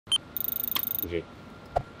Okay.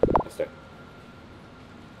 What's that?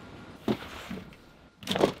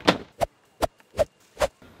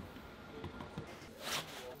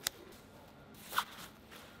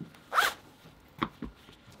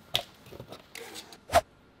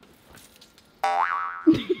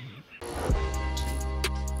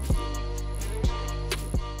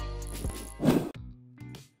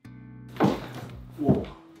 Whoa.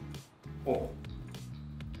 Oh.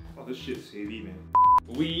 Oh, this shit is heavy, man.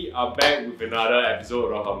 We are back with another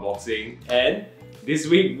episode of unboxing, and this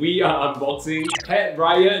week we are unboxing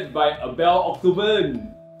PatRIOT by Abell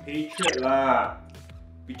Octovan. PatRIOT lah.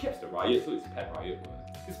 We kept the riot, so it's PatRIOT.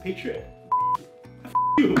 It's PatRIOT.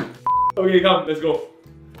 You. Okay, come, let's go.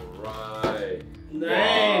 Alright.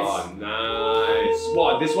 Nice. Wow, nice.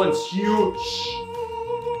 Wow, this one's huge.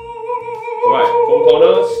 Alright, four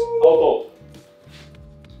corners, auto.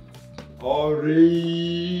 Alright.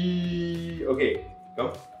 Okay,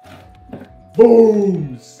 come.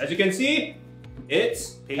 Booms! As you can see,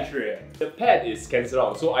 it's PatRIOT. The pad is cancelled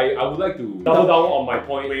out, so I would like to double down on my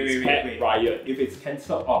point. Wait. PatRIOT. If it's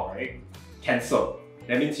cancelled out, right? Cancelled.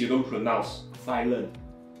 That means you don't pronounce silent.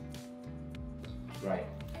 Right.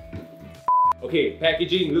 Okay,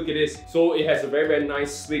 packaging, look at this. So it has a very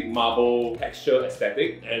nice sleek marble texture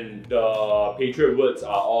aesthetic, and the PatRIOT words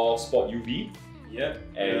are all spot UV. Yep.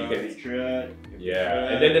 And you can PatRIOT. Yeah,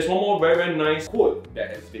 and then there's one more very nice quote that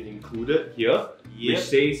has been included here, Yep. which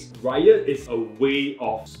says, "Riot is a way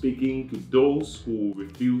of speaking to those who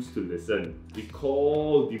refuse to listen. We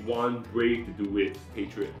call the one brave to do it,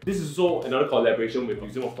 PatRIOT." This is also another collaboration with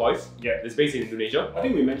Museum of Toys. Yeah. It's based in Indonesia. I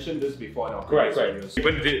think we mentioned this before in our Correct. previous We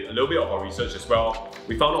went and did a little bit of our research as well.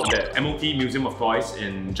 We found out that MOT Museum of Toys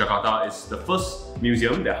in Jakarta is the first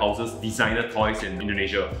museum that houses designer toys in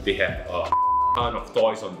Indonesia. They have a ton of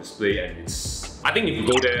toys on display, and I think if you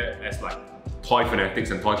go there as like toy fanatics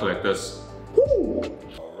and toy collectors, whoo!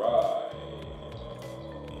 Alright.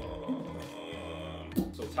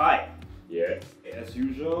 So Thai. Yeah. As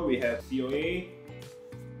usual, we have COA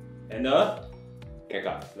and a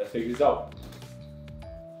Keka. Let's take this out.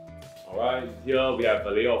 Alright, here we have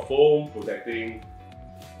a layer of foam protecting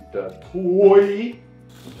the toy.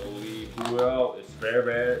 Slowly throughout, it's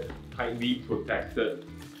very tightly protected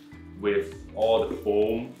with all the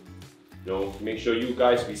foam. You know, make sure you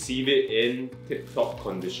guys receive it in tip-top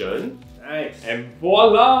condition. nice. And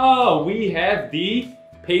voila! We have the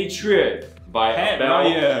PatRIOT by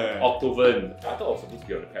Abell Octovan. I thought I was supposed to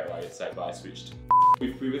be on the PatRIOT side, but I switched.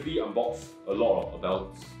 We've previously unboxed a lot of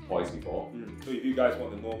Abell's toys before. So if you guys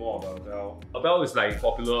want to know more about Abell, Abell is like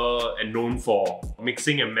popular and known for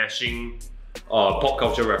mixing and mashing pop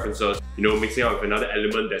culture references. You know, mixing up with another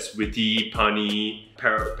element that's witty, punny,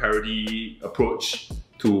 parody approach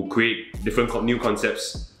to create different new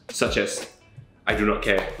concepts, such as I do not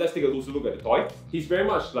care. Let's take a closer look at the toy. He's very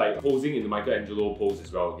much like posing in the Michelangelo pose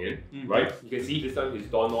as well again, right? You can see this time he's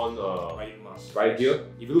done on right here.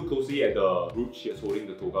 If you look closely at the brooch, he's holding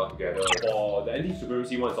the toga together. For the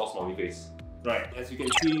Anti-Supremacy one, it's all smiley face. right? As you can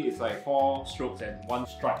see, it's like 4 strokes and 1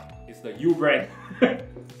 stripe. It's the U brand.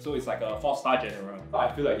 So it's like a 4-star general.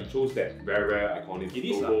 I feel like he chose that very iconic It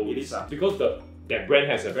is logo. it is Because that brand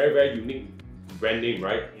has a very unique brand name,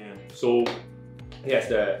 right? Yeah. So it has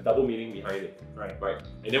the double meaning behind it. Right.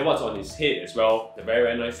 And then what's on his head as well, the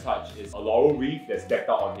very nice touch is a laurel wreath that's decked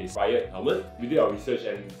out on his riot helmet. We did our research,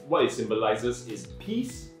 and what it symbolizes is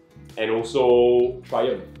peace and also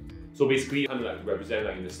triumph. So basically, kind of like represent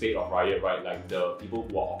like in the state of riot, right? Like the people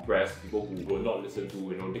who are oppressed, people who will not listen to,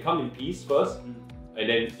 you know, they come in peace first, and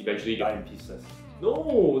then eventually Die in pieces. No,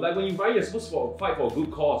 like when you riot, you're supposed to fight for a good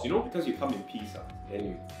cause, you know? Because you come in peace, then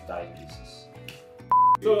you die in pieces.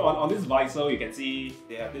 So on this visor, you can see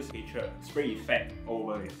they have this PatRIOT spray effect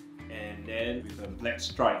over it. And then with a black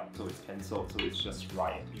stripe, so it's cancelled, so it's just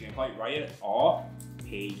Riot. You can call it Riot or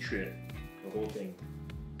PatRIOT, the whole thing.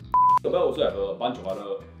 Abell also have a bunch of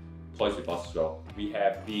other toys with us as well. We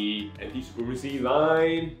have the Anti-Supremacy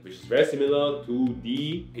line, which is very similar to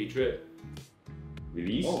the PatRIOT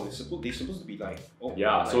release. Oh, they're supposed to be like... Oh,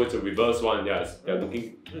 yeah, like, so it's a reverse one. Yeah, they're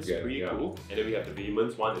looking that's together. pretty cool. And then we have the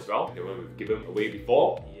Vehemence one as well, the one we've given away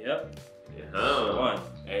before. Yep. Yeah.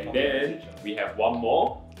 And then we have one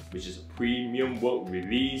more, which is a premium work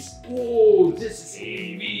release. Oh, this is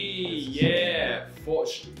heavy! Yeah,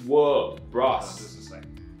 forged work, brass. This is like...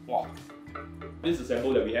 Wow. This is a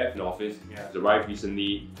sample that we have in the office. Yeah. It's arrived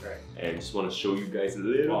recently. Right. And just want to show you guys a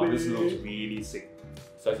little bit. This looks really sick.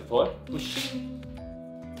 Size of toy? Push. You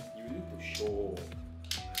need to show.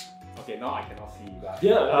 Okay, now I cannot see that.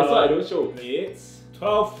 Yeah, that's why I don't show. It's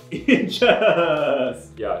 12 inches!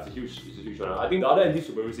 Yeah, it's a huge one. I think the other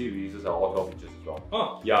Anti-Supremacy releases are all 12 inches as well.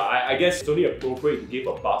 Huh. Yeah, I guess it's only appropriate to give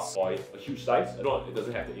a bus or a huge size. I don't. It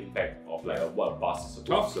doesn't have the impact of like what a bus is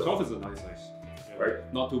supposed to. 12 is a nice size. Yeah.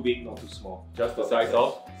 Right? Not too big, not too small. Just the size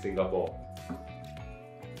of Singapore.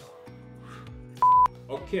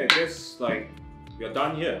 Okay, I guess like we are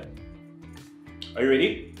done here. Are you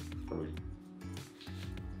ready? I'm ready.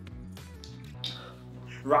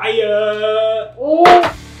 Riot!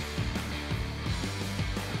 Oh!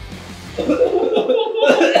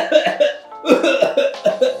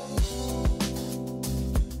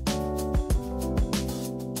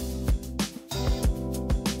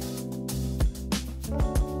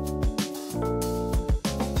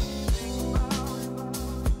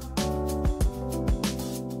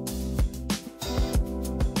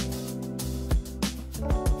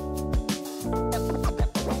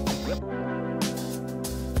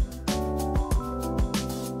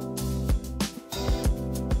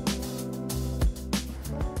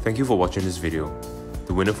 Thank you for watching this video.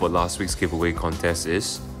 The winner for last week's giveaway contest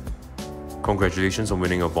is... Congratulations on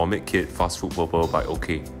winning a Vomit Kit Fast Food Purple by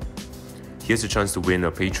OKEH. Here's a chance to win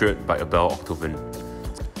a PatRIOT by Abell Octovan.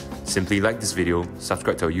 Simply like this video,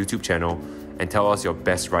 subscribe to our YouTube channel, and tell us your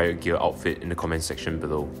best Riot gear outfit in the comment section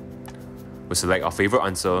below. We'll select our favourite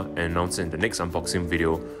answer and announce it in the next unboxing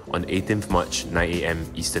video on 18th March 9 AM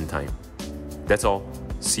Eastern Time. That's all.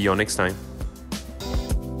 See you all next time.